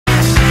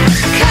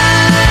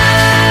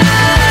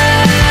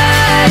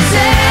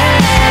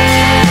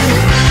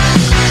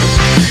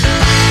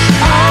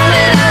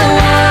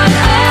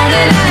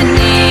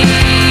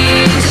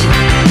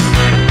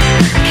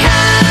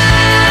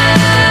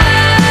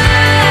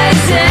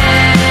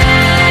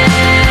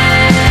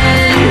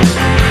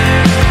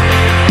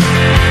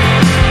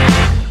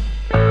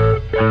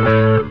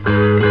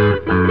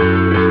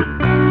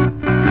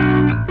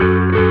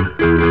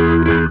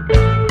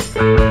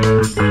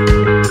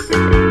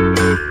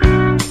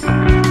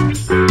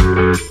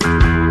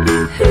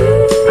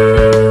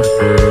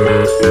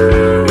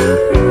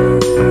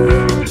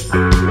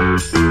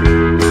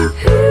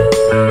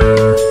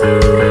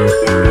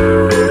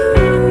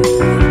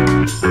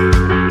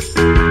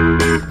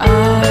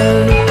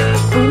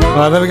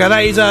There we go.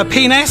 That is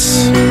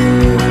P&S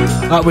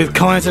with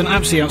Kyneton,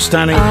 absolutely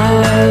outstanding.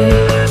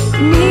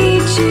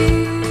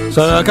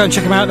 So go and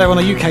check them out. They're on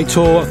a UK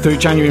tour through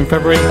January and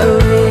February.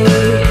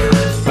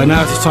 But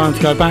now it's time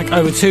to go back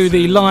over to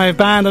the live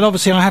band, and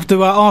obviously I have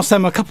to ask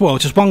them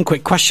just one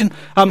quick question.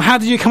 How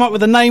did you come up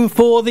with the name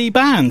for the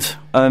band?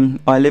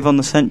 I live on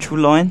the Central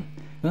Line,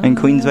 and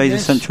Queensway's a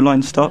Central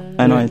Line stop,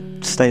 and I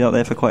stayed out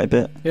there for quite a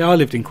bit. Yeah, I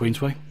lived in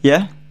Queensway.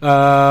 Yeah?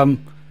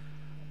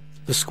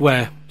 The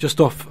square, just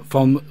off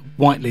from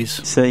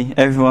Whiteley's. See,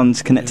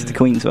 everyone's connected to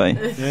Queensway.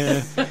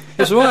 Yeah.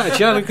 It's alright,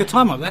 actually. I had a good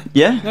time up there.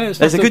 Yeah?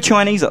 There's a good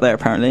Chinese up there,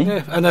 apparently.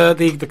 Yeah, and the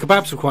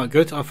kebabs were quite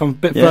good. From a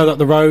bit further up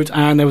the road,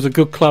 and there was a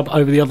good club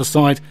over the other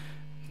side.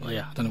 Oh,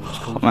 yeah, I don't know what it's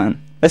called. Oh,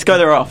 man. Let's go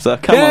there after.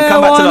 Come on,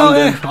 come back to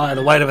London. I had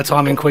a whale of a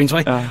time in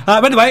Queensway.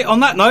 But anyway, on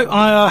that note,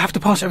 I have to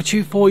pass it over to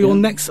you for your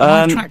next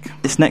track.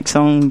 This next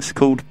song's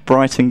called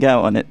Brighton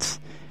Girl, and it's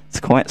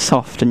quite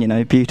soft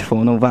and,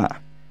 beautiful and all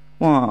that.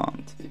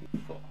 1, 2,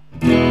 4.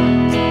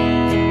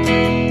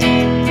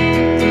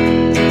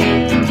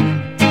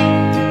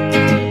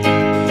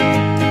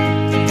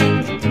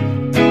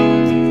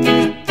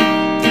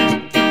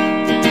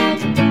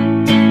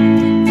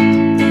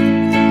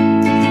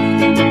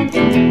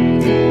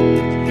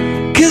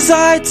 'Cause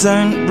I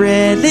don't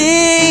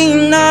really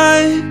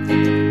know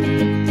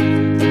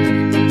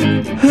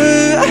who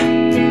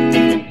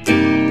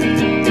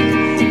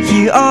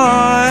you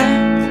are,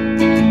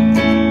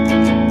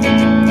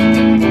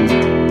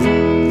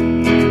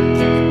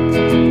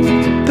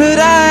 but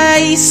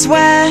I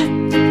swear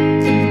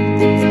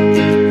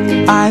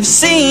I've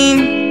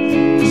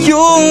seen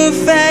your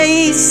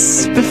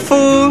face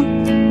before.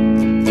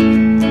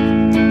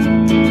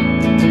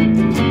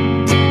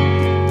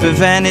 But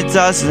then it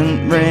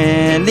doesn't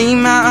really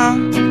matter,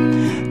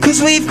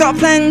 'cause we've got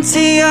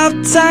plenty of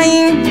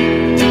time.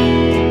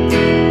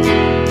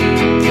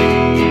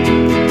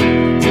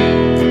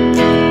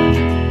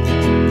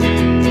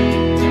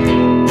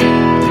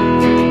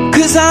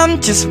 Cause I'm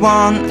just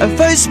one of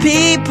those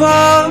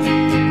people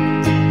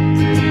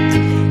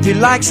who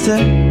likes to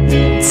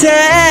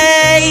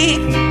take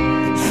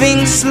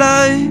things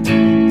slow.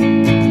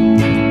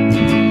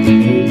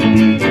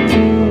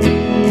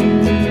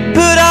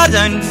 I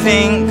don't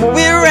think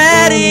we're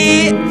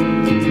ready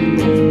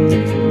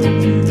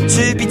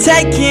to be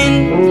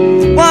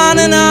taking one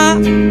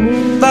another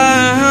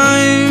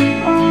home.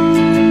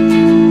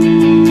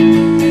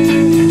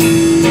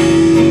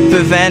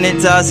 But then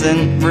it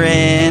doesn't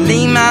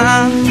really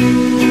matter,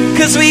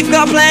 'cause we've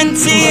got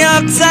plenty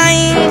of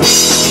time.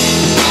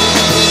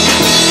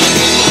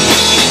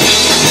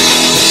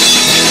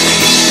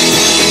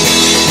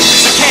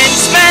 You can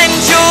spend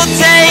your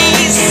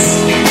days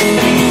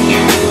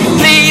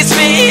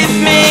with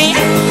me.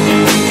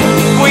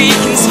 We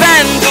can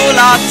spend all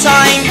our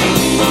time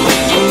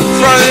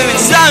throwing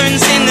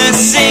stones in the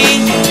sea,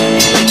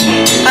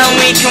 and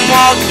we can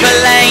walk the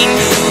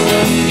lanes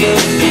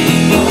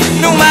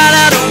no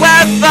matter the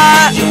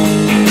weather,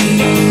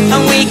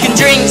 and we can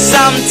drink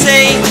some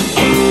tea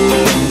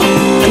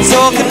and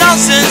talk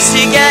nonsense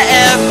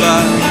together.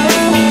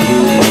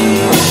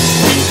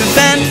 But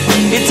then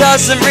it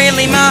doesn't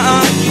really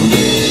matter,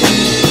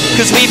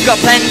 'cause we've got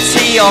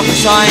plenty of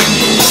time.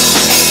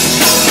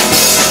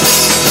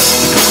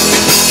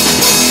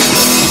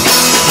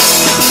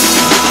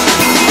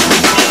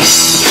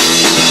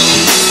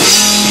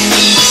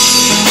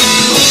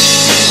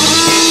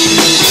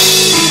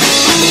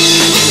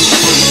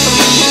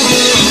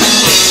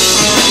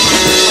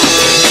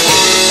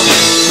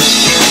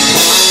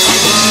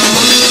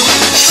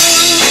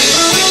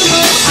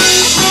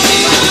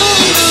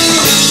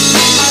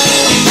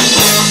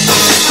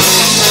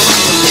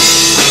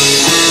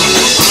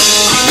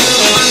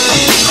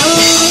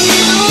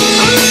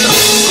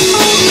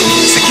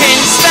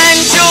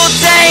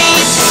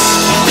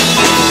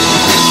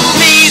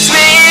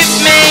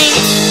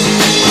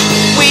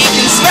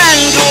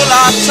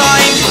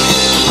 Time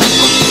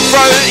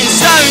throwing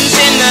stones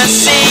in the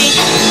sea,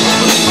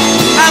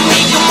 and we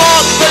can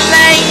walk the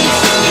lanes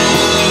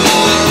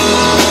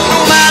no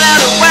matter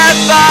the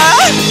weather,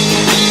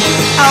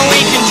 and we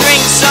can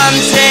drink some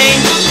tea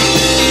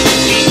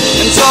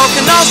and talk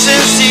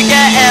nonsense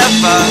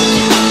together.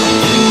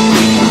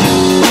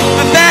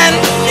 But then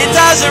it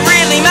doesn't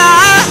really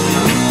matter,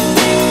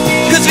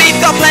 'cause we've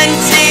got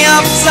plenty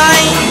of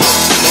time.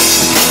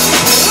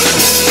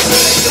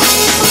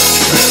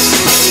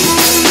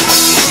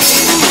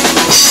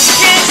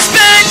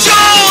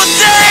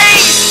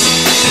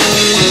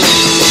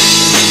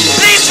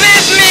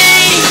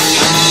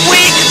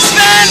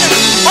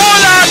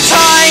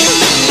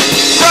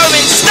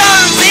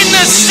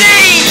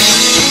 See,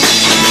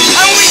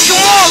 and we can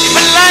walk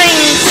the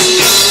lanes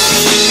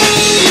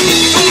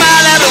no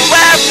matter the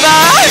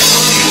weather,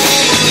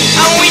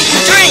 and we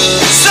can drink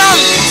some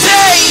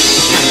tea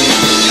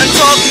and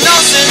talk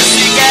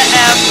nonsense.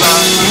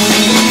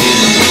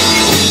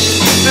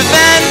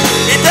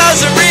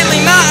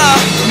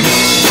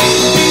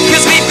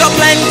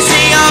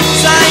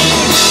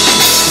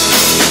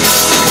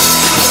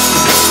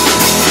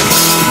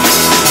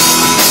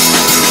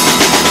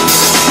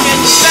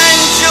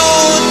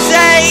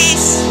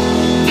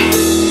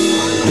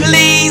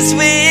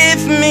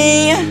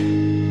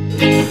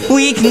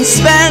 we can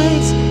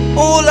spend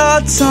all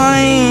our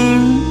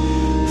time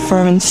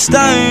throwing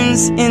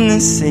stones in the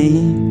sea,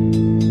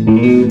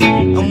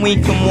 and we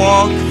can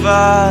walk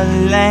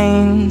the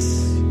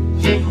lanes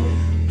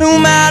no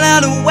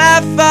matter the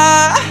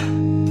weather,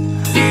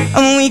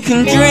 and we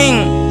can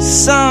drink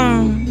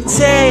some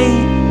tea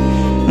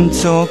and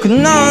talk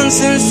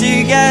nonsense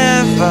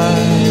together,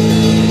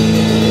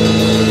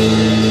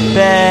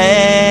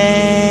 baby.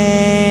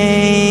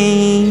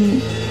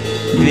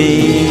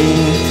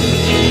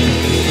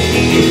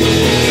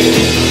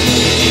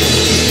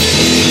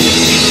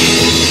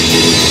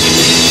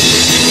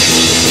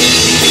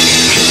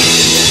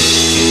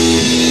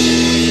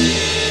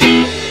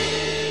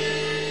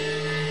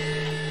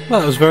 Well,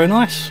 that was very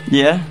nice.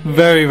 Yeah.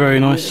 Very, very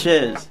nice.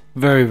 Cheers.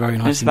 Very, very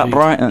nice. It's about indeed.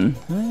 Brighton.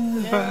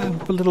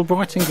 About a little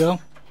Brighton girl.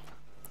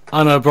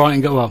 I know a Brighton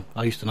girl. Well,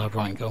 I used to know a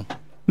Brighton girl.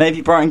 Maybe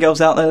Brighton girls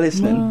out there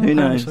listening. Who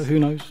knows? So who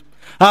knows?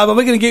 But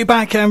we're going to get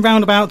back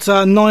round about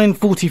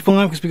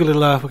 9:45 because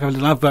we'll have a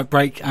little advert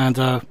break and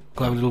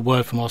got a little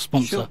word from our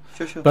sponsor.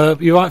 Sure. But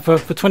you right for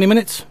 20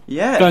 minutes?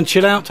 Yeah. Go and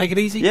chill out, take it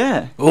easy?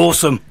 Yeah.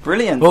 Awesome.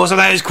 Brilliant. Awesome.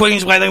 That is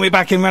Queensway. Then we'll be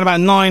back in around about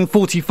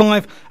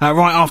 9:45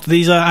 right after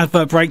these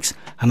advert breaks.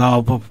 And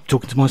I'll be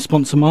talking to my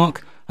sponsor,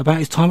 Mark, about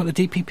his time at the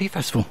DPP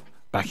Festival.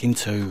 Back in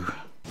 2.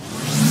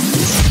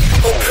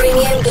 The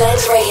Premium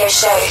Blend Radio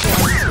Show.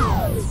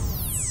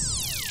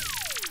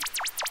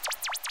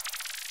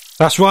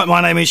 That's right,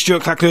 my name is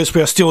Stuart Clack-Lewis.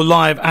 We are still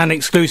live and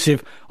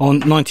exclusive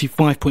on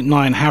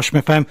 95.9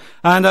 Howsham FM.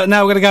 And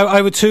now we're going to go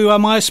over to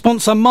my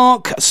sponsor,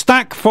 Mark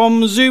Stack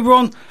from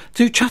Zooberon,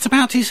 to chat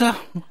about his,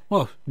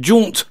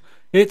 jaunt.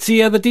 It's the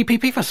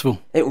DPP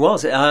Festival. It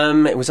was.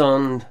 It was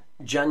on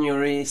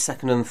January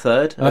 2nd and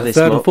 3rd of this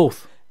 3rd month. and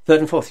 4th. 3rd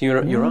and 4th,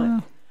 you're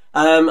right.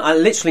 I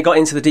literally got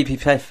into the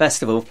DPP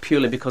Festival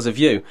purely because of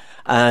you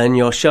and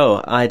your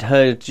show. I'd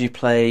heard you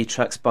play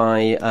tracks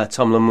by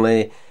Tom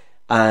Lumley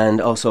and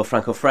also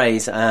Franco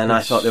Fraze, and yes.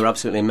 I thought they were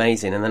absolutely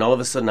amazing. And then all of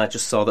a sudden I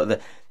just saw that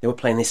they were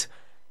playing this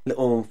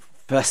little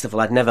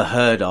festival I'd never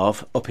heard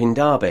of up in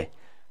Derby.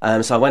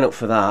 So I went up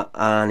for that,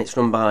 and it's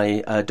run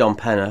by Don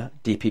Penner,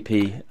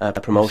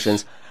 DPP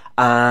Promotions,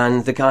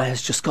 and the guy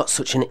has just got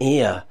such an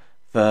ear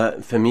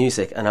for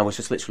music, and I was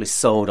just literally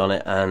sold on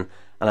it, and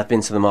I've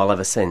been to them all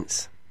ever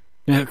since.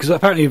 Yeah, because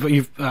apparently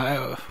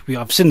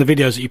I've seen the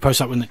videos that you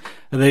post up when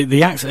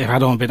the acts that they've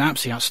had on have been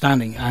absolutely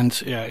outstanding,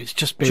 and yeah, it's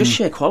just been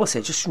sheer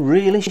quality, just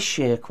really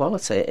sheer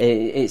quality.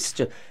 It's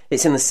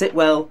in the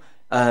Sitwell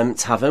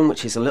Tavern,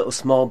 which is a little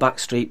small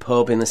backstreet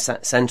pub in the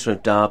centre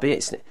of Derby.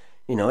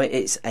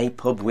 It's a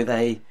pub with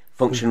a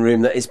function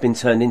room that has been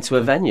turned into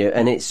a venue,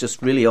 and it's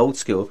just really old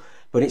school.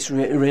 But it's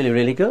really,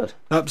 really good.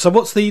 So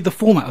what's the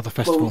format of the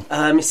festival?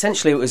 Well,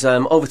 essentially, it was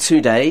over 2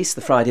 days,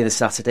 the Friday and the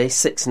Saturday,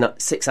 six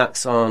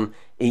acts on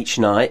each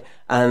night.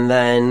 And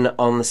then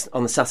on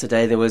the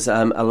Saturday, there was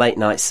a late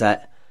night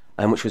set,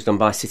 which was done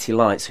by City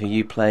Lights, who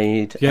you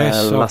played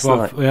last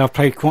night. Yeah, I've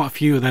played quite a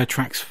few of their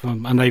tracks,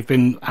 and they've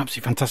been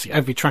absolutely fantastic.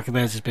 Every track of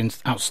theirs has been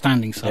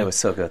outstanding. So. They were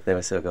so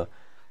good.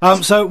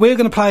 So we're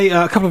going to play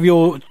a couple of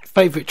your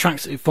favourite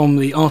tracks from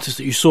the artists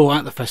that you saw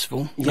at the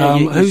festival. Yeah,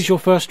 who's your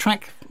first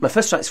track? My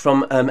first track's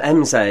from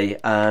Emze.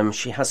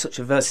 She has such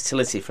a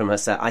versatility from her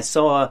set. I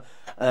saw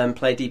her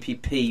play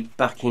DPP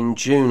back in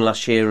June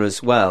last year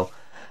as well.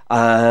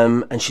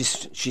 And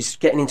she's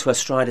getting into her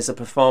stride as a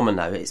performer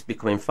now. It's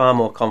becoming far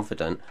more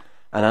confident.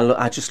 And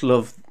I just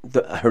love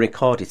her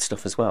recorded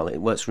stuff as well. It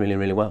works really,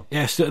 really well.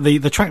 Yes,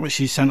 the track that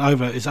she sent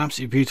over is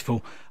absolutely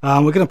beautiful.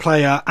 We're going to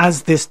play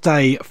As This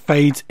Day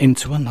Fades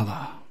Into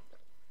Another.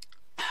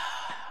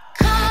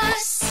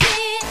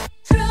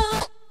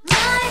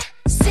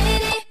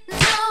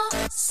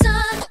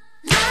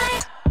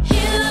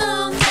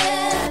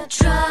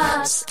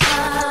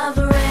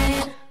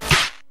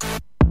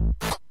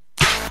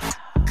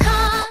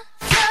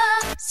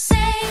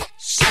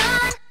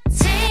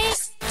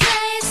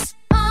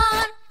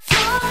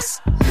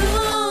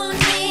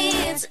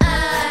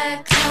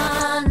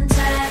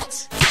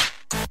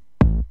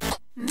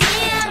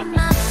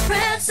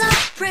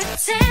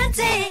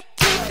 Pretending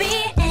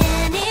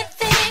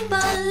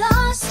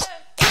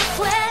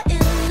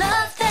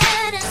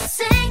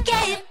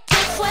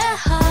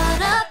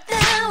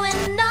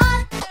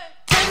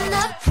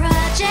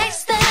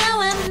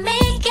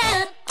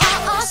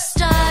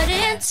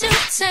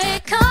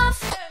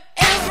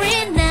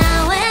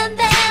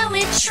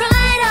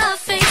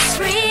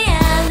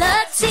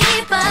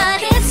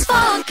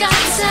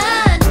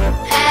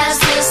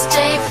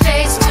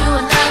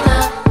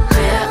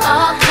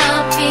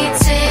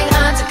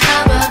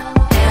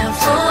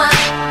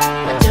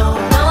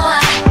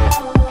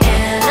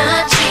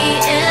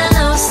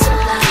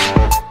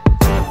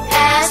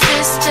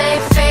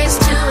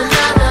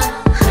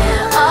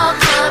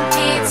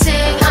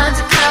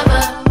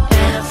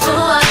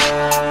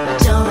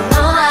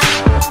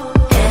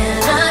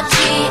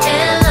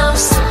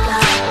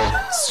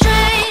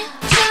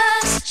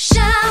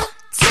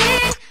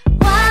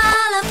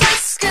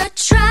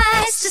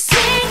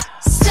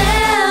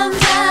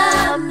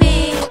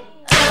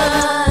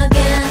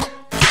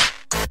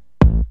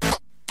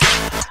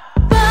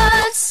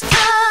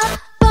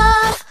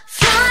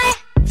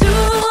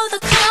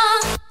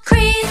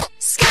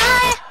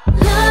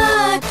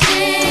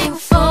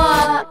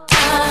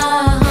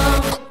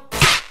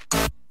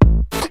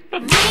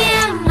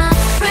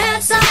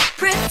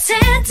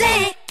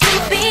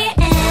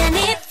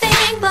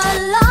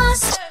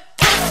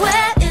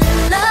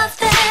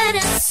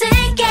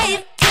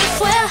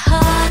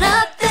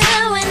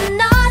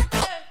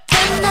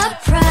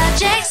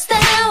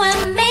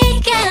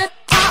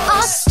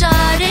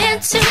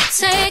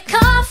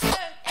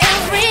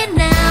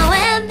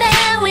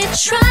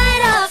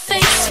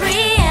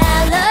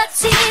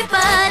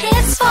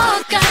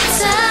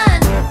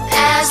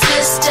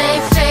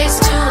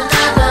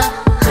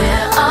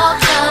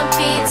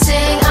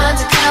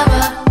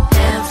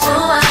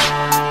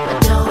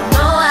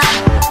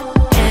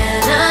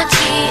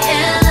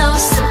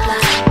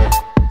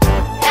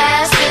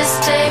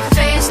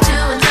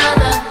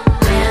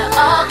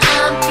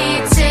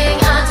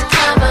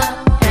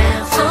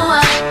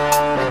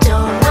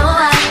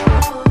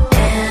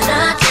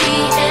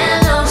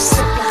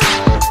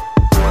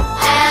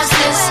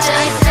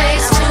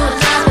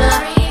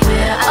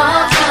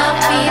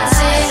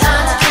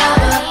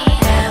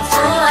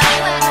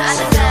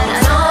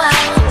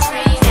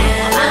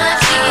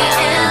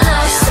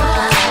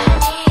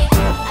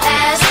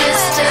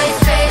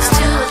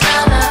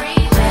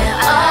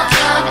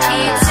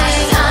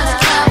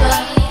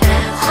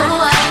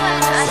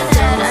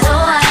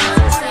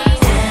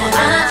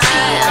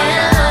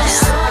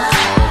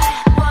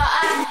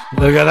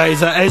Look at that,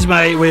 is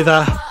Esme with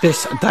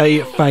This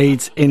Day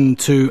Fades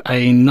Into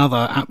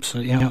Another.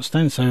 Absolutely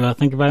outstanding. So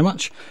thank you very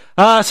much.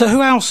 So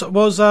who else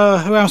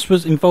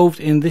was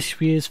involved in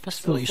this year's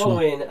festival? So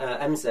following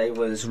MZ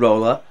was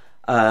Roller,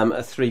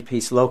 a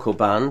three-piece local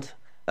band,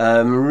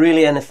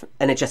 really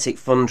energetic,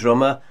 fun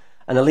drummer,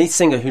 and a lead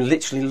singer who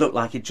literally looked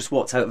like he'd just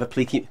walked out of a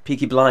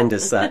Peaky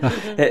Blinders set.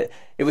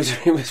 it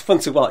was fun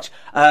to watch.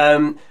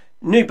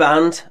 New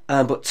band,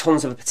 but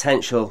tons of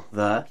potential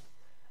there.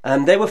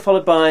 They were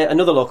followed by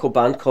another local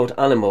band called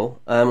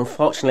Animal.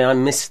 Unfortunately, I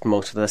missed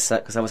most of their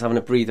set because I was having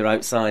a breather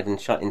outside and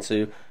chatting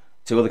to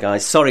other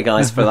guys. Sorry,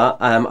 guys, for that.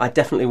 I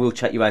definitely will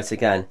check you out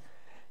again.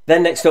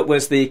 Then next up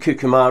was the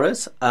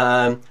Cucumaras.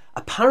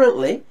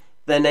 Apparently,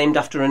 they're named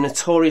after a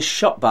notorious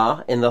shop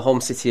bar in the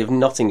home city of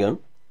Nottingham.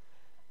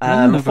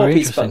 Very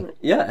interesting. Band.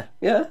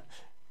 Yeah.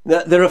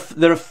 They're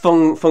a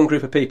fun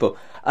group of people.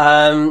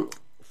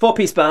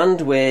 Four-piece band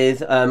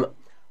with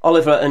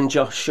Oliver and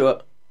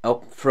Joshua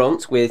up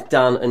front, with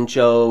Dan and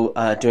Joe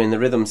doing the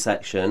rhythm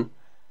section.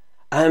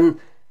 What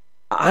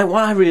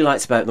I really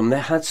liked about them,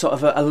 they had sort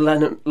of a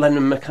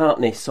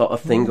Lennon-McCartney sort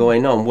of thing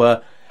going on,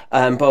 where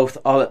both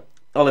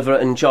Oliver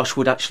and Josh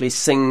would actually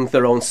sing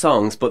their own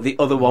songs, but the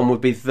other one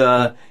would be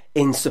there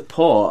in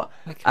support.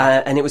 Okay.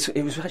 And it was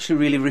actually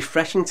really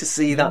refreshing to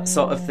see that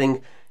sort of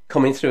thing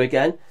coming through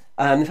again.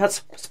 They've had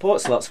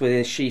support slots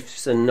with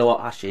Chiefs and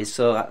Noah Ashes,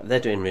 so they're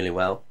doing really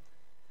well.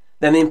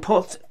 Then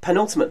the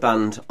penultimate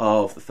band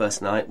of the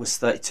first night was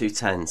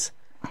 3210s.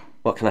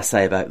 What can I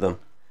say about them?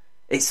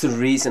 It's the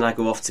reason I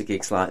go off to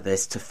gigs like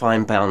this, to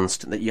find bands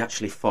that you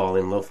actually fall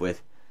in love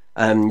with.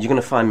 You're going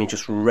to find me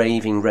just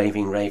raving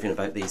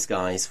about these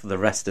guys for the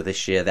rest of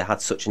this year. They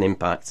had such an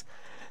impact.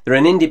 They're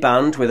an indie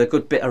band with a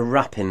good bit of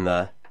rap in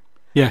there.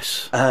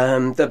 Yes.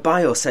 The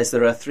bio says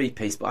they're a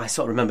three-piece, but I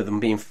sort of remember them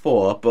being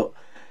four, but...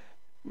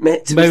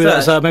 Maybe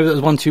that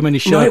was one too many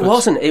shows. No, it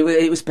wasn't.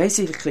 It was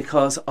basically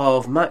because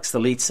of Max, the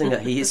lead singer.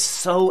 He is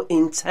so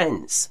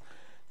intense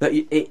that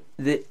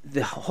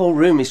the whole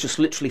room is just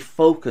literally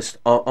focused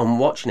on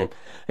watching him.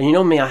 And you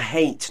know me, I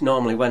hate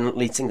normally when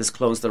lead singers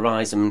close their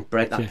eyes and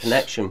break that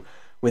connection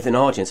with an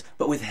audience.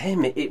 But with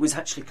him, it was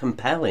actually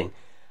compelling,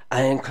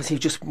 and because he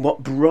just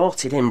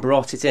brought it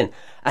in,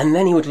 and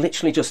then he would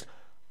literally just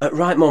at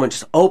right moment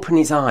just open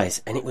his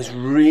eyes, and it was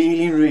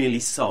really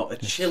sort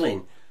of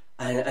chilling,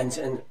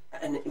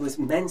 and it was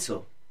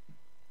mental.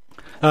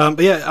 But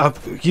yeah,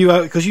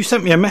 because you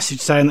sent me a message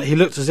saying that he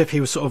looked as if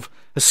he was sort of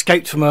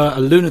escaped from a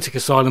lunatic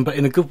asylum, but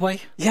in a good way.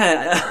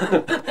 Yeah, I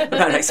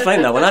better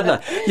explain that one,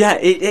 hadn't I? Yeah,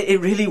 it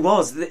really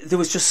was. There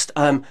was just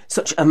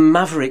such a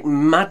maverick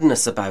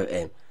madness about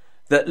him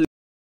that